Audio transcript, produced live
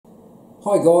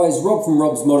Hi guys, Rob from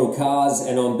Rob's Model Cars,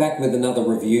 and I'm back with another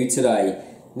review today.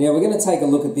 Now we're going to take a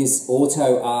look at this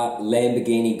Autoart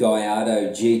Lamborghini Gallardo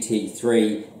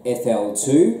GT3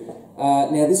 FL2.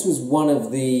 Now this was one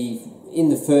of in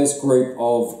the first group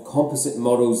of composite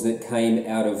models that came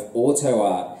out of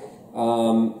Autoart.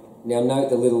 Now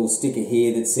note the little sticker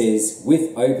here that says,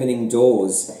 with opening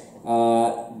doors.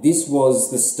 This was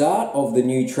the start of the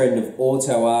new trend of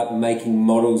Autoart making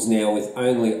models now with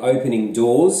only opening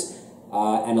doors.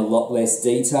 And a lot less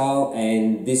detail,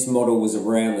 and this model was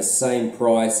around the same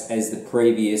price as the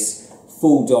previous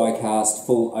full die-cast,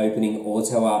 full opening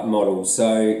Autoart model.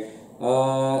 So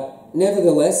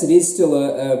nevertheless, it is still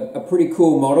a pretty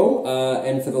cool model,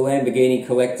 and for the Lamborghini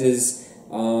collectors,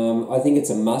 I think it's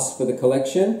a must for the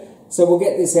collection. So we'll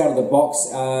get this out of the box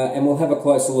and we'll have a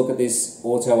closer look at this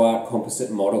Autoart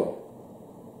composite model.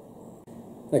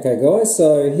 Okay guys,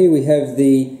 so here we have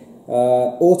the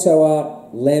Autoart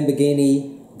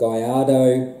Lamborghini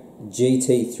Gallardo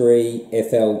GT3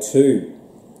 FL2.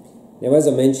 Now, as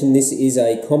I mentioned, this is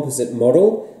a composite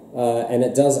model and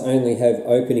it does only have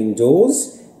opening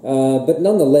doors, but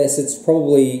nonetheless it's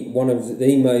probably one of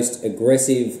the most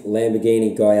aggressive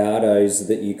Lamborghini Gallardos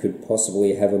that you could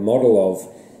possibly have a model of.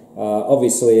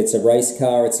 Obviously it's a race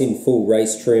car, it's in full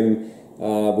race trim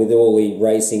with all the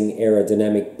racing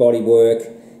aerodynamic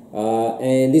bodywork.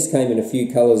 And this came in a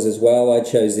few colours as well. I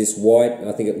chose this white.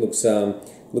 I think it looks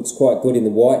quite good in the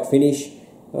white finish.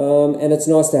 And it's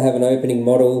nice to have an opening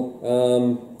model,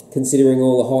 considering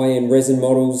all the high-end resin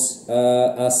models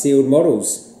are sealed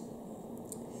models.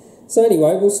 So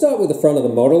anyway, we'll start with the front of the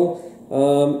model.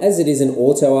 As it is an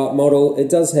Autoart model, it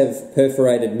does have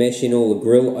perforated mesh in all the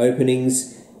grille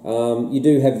openings. You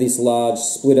do have this large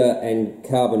splitter and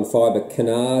carbon fibre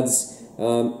canards.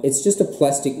 It's just a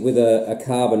plastic with a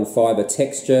carbon fibre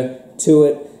texture to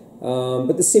it,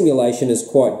 but the simulation is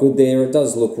quite good there. It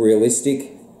does look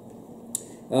realistic.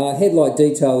 Headlight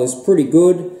detail is pretty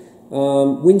good.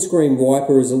 Windscreen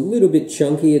wiper is a little bit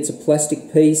chunky. It's a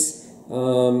plastic piece. A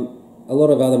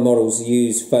lot of other models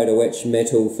use photo etched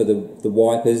metal for the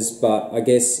wipers, but I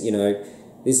guess, you know,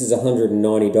 this is a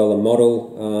 $190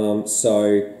 model,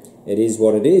 so it is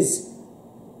what it is.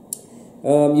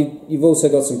 You've also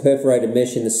got some perforated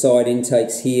mesh in the side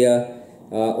intakes here,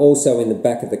 also in the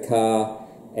back of the car,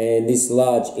 and this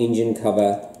large engine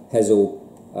cover has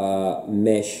all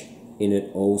mesh in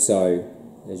it also,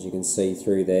 as you can see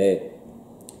through there.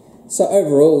 So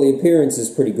overall the appearance is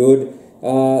pretty good.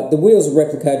 The wheels are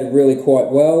replicated really quite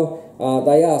well.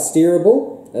 They are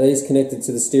steerable. It is connected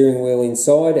to the steering wheel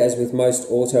inside, as with most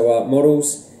Autoart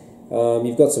models.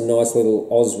 You've got some nice little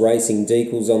Oz Racing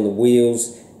decals on the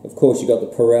wheels. Of course, you've got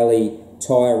the Pirelli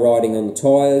tyre riding on the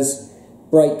tyres.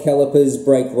 Brake calipers,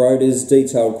 brake rotors,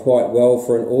 detailed quite well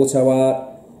for an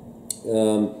Autoart.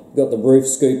 You've got the roof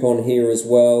scoop on here as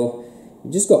well.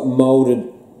 You've just got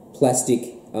moulded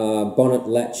plastic bonnet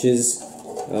latches.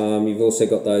 You've also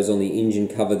got those on the engine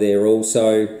cover there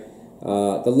also.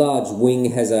 The large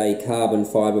wing has a carbon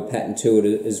fibre pattern to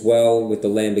it as well, with the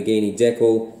Lamborghini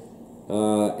decal.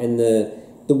 And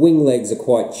the wing legs are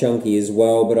quite chunky as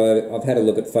well, but I've had a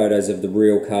look at photos of the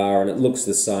real car and it looks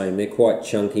the same. They're quite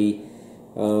chunky.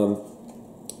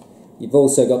 You've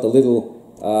also got the little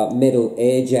metal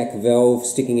air jack valve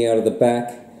sticking out of the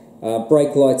back.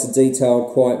 Brake lights are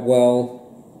detailed quite well.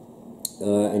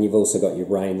 And you've also got your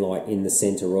rain light in the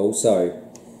centre also.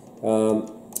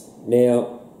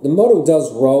 Now, the model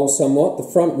does roll somewhat. The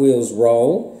front wheels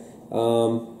roll,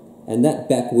 and that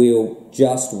back wheel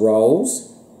just rolls.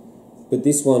 But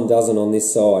this one doesn't on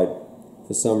this side.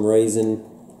 For some reason,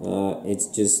 it's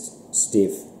just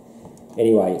stiff.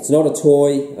 Anyway, it's not a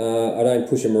toy. I don't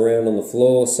push them around on the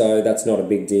floor, so that's not a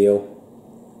big deal.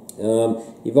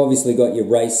 You've obviously got your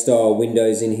race-style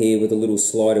windows in here with a little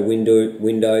slider window.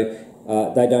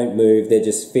 They don't move, they're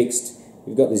just fixed.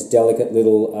 You've got this delicate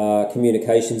little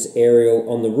communications aerial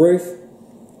on the roof.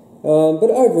 But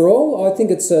overall, I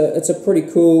think it's a pretty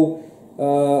cool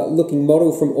looking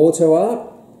model from Autoart.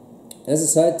 As I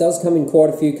say, it does come in quite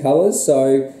a few colours,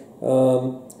 so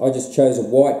I just chose a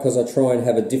white because I try and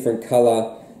have a different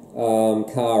colour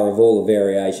car of all the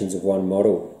variations of one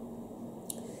model.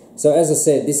 So as I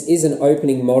said, this is an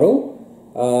opening model.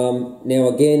 Now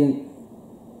again,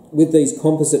 with these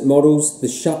composite models, the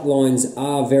shut lines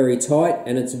are very tight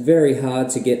and it's very hard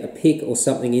to get a pick or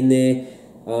something in there,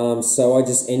 so I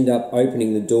just end up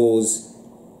opening the doors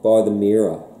by the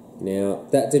mirror. Now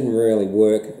that didn't really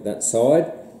work, that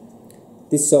side.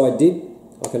 This side did.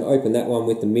 I can open that one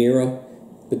with the mirror,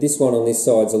 but this one on this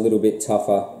side's a little bit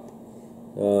tougher.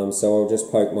 So I'll just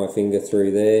poke my finger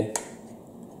through there,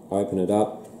 open it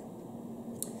up.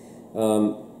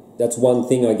 that's one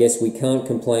thing I guess we can't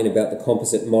complain about the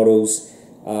composite models,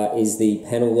 is the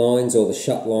panel lines or the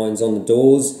shut lines on the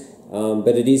doors,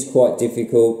 but it is quite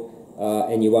difficult,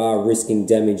 and you are risking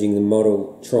damaging the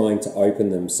model trying to open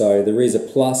them. So there is a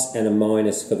plus and a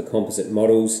minus for the composite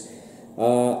models.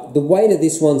 The weight of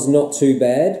this one's not too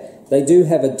bad. They do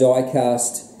have a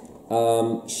die-cast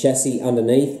chassis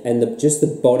underneath, and just the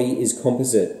body is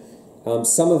composite.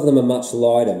 Some of them are much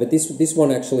lighter, but this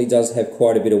one actually does have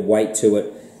quite a bit of weight to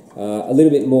it. A little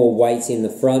bit more weight in the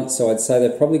front, so I'd say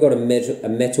they've probably got a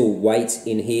metal weight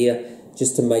in here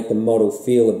just to make the model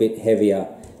feel a bit heavier.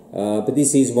 But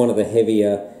this is one of the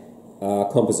heavier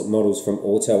composite models from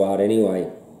Autoart anyway.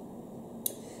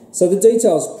 So the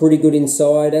detail's pretty good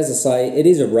inside. As I say, it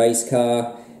is a race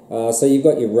car. So you've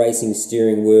got your racing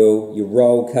steering wheel, your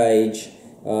roll cage,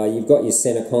 you've got your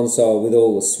center console with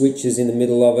all the switches in the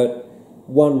middle of it,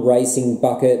 one racing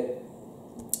bucket.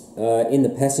 In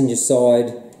the passenger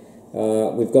side,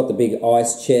 we've got the big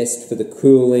ice chest for the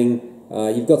cooling.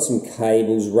 You've got some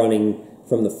cables running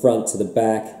from the front to the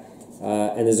back,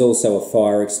 and there's also a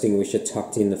fire extinguisher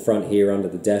tucked in the front here under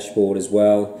the dashboard as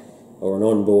well, or an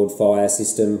onboard fire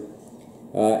system.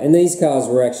 And these cars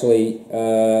were actually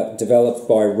developed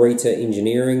by Rita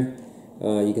Engineering.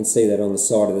 You can see that on the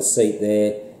side of the seat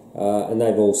there, and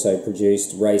they've also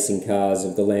produced racing cars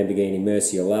of the Lamborghini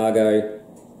Murcielago,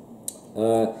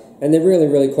 and they're really,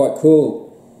 really quite cool.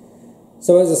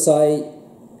 So as I say,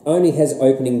 only has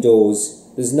opening doors.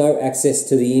 There's no access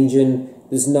to the engine.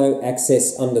 There's no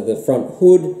access under the front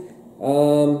hood.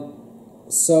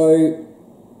 So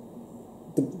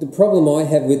the problem I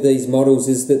have with these models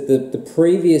is that the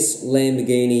previous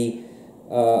Lamborghini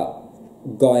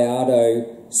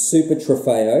Gallardo Super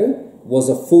Trofeo was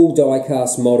a full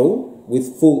die-cast model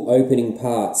with full opening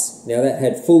parts. Now that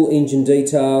had full engine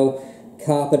detail,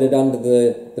 carpeted under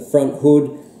the front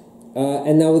hood,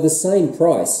 and they were the same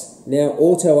price. Now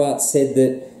Autoart said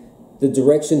that the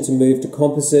direction to move to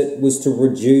composite was to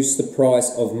reduce the price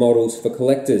of models for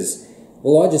collectors.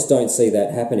 Well, I just don't see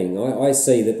that happening. I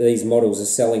see that these models are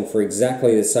selling for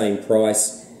exactly the same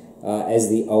price as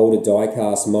the older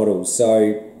die-cast models.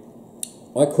 So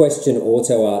I question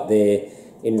Autoart there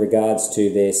in regards to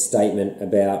their statement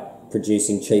about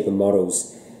producing cheaper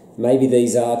models. Maybe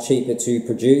these are cheaper to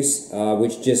produce,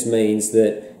 which just means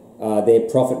that their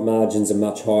profit margins are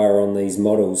much higher on these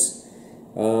models.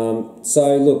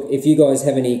 So look, if you guys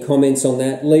have any comments on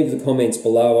that, leave the comments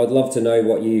below. I'd love to know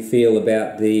what you feel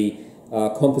about the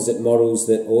composite models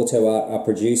that Autoart are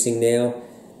producing now.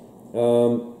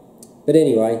 But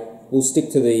anyway, we'll stick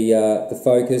to the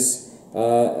Focus.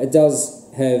 It does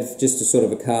have just a sort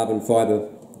of a carbon fibre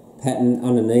pattern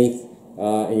underneath,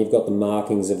 and you've got the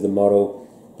markings of the model,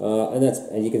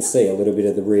 and you can see a little bit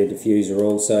of the rear diffuser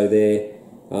also there.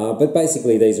 But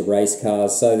basically these are race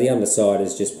cars, so the underside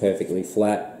is just perfectly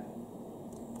flat.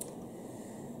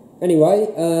 Anyway,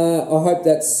 I hope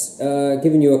that's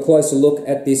given you a closer look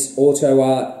at this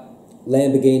Autoart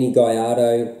Lamborghini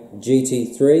Gallardo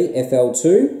GT3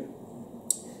 FL2.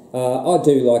 I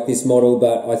do like this model,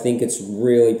 but I think it's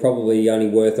really probably only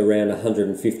worth around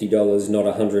 $150, not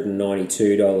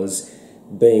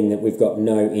 $192, being that we've got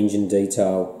no engine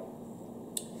detail.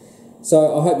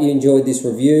 So I hope you enjoyed this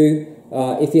review.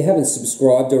 If you haven't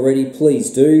subscribed already,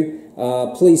 please do.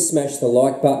 Please smash the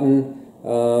like button,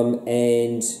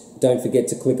 and don't forget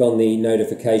to click on the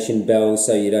notification bell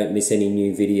so you don't miss any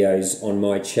new videos on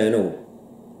my channel.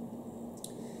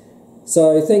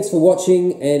 So thanks for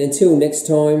watching, and until next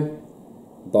time,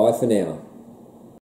 bye for now.